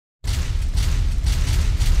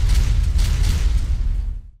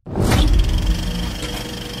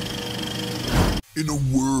In a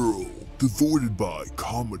world devoid by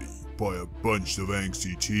comedy by a bunch of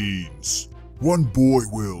angsty teens, one boy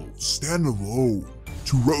will stand alone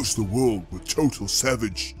to roast the world with total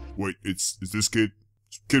savage. Wait, is this kid?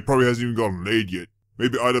 This kid probably hasn't even gotten laid yet.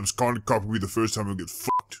 Maybe iDubbbz content copy will be the first time he'll get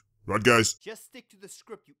fucked. Right, guys? Just stick to the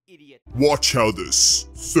script, you idiot. Watch how this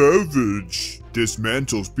savage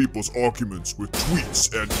dismantles people's arguments with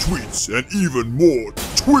tweets and even more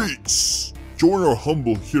tweets. Join our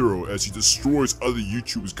humble hero as he destroys other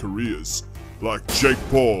YouTubers' careers like Jake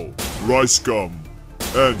Paul, ricegum,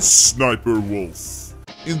 and Sniper Wolf.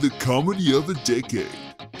 In the comedy of the decade,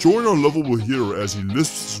 join our lovable hero as he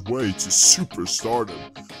lisps his way to superstardom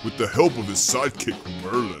with the help of his sidekick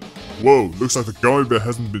Merlin. Whoa, looks like the gummy bear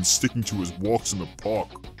hasn't been sticking to his walks in the park.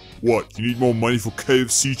 What, you need more money for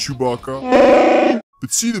KFC, Chewbacca?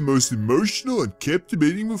 But see the most emotional and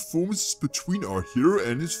captivating performances between our hero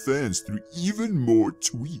and his fans through even more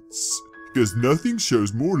tweets. Because nothing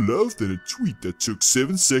shows more love than a tweet that took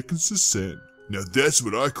 7 seconds to send. Now that's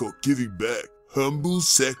what I call giving back. Humble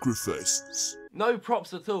sacrifices. No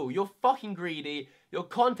props at all. You're fucking greedy. Your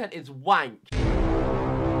content is wank.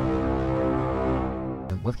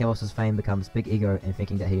 With Kavos' fame becomes big ego and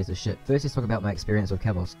thinking that he is a shit. First, let's talk about my experience with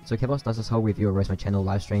Kavos. So Kavos does this whole review of roast my channel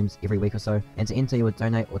live streams every week or so, and to enter you would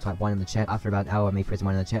donate or type 1 in the chat. After about an hour of me pressing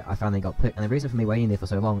 1 in the chat, I finally got picked, and the reason for me waiting there for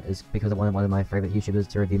so long is because I wanted one of my favourite YouTubers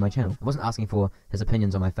to review my channel. I wasn't asking for his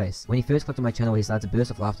opinions on my face. When he first clicked on my channel, he started to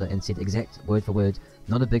burst of laughter and said exact word for word,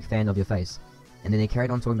 "Not a big fan of your face." And then he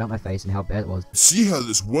carried on talking about my face and how bad it was. See how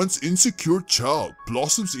this once insecure child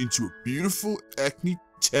blossoms into a beautiful, acne,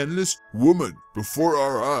 tanless woman before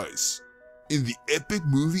our eyes. In the epic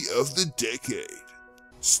movie of the decade.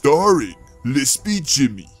 Starring Lispy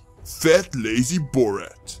Jimmy, Fat Lazy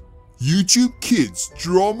Borat, YouTube Kids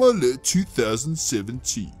Drama-led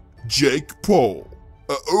 2017, Jake Paul,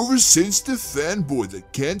 a oversensitive fanboy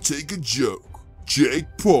that can't take a joke, Jake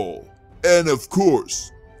Paul, and of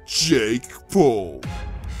course, Jake Paul.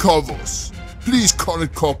 Kavos, please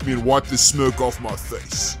content copy me and wipe the smoke off my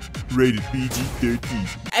face. Rated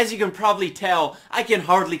PG-13. As you can probably tell, I can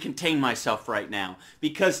hardly contain myself right now,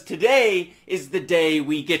 because today is the day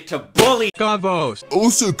we get to bully Kavos.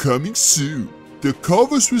 Also coming soon, the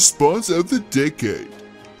Kavos response of the decade.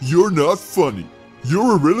 You're not funny.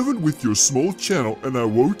 You're irrelevant with your small channel and I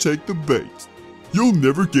won't take the bait. You'll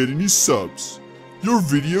never get any subs. Your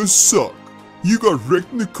videos suck. You got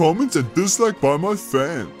wrecked in the comments and disliked by my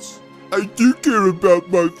fans. I do care about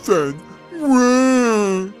my fans.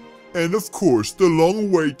 And of course, the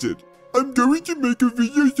long-awaited, I'm going to make a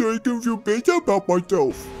video so I can feel better about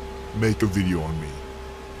myself. Make a video on me.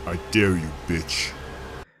 I dare you, bitch.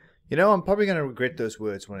 You know, I'm probably going to regret those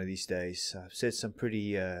words one of these days. I've said some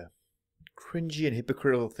pretty cringy and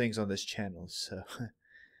hypocritical things on this channel, so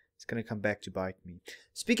it's going to come back to bite me.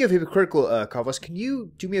 Speaking of hypocritical, Kavos, can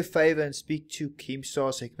you do me a favor and speak to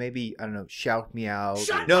Keemstar so he can maybe, I don't know, shout me out?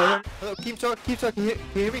 No, Keemstar, can you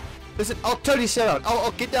hear me? Listen, I'll totally sell out.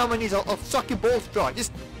 I'll get down on my knees. I'll suck your balls dry.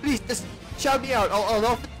 Just, please, just shout me out. I'll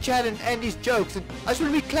laugh at Chad and Andy's jokes. And I just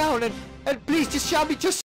want to be clown. And please, just shout me. Just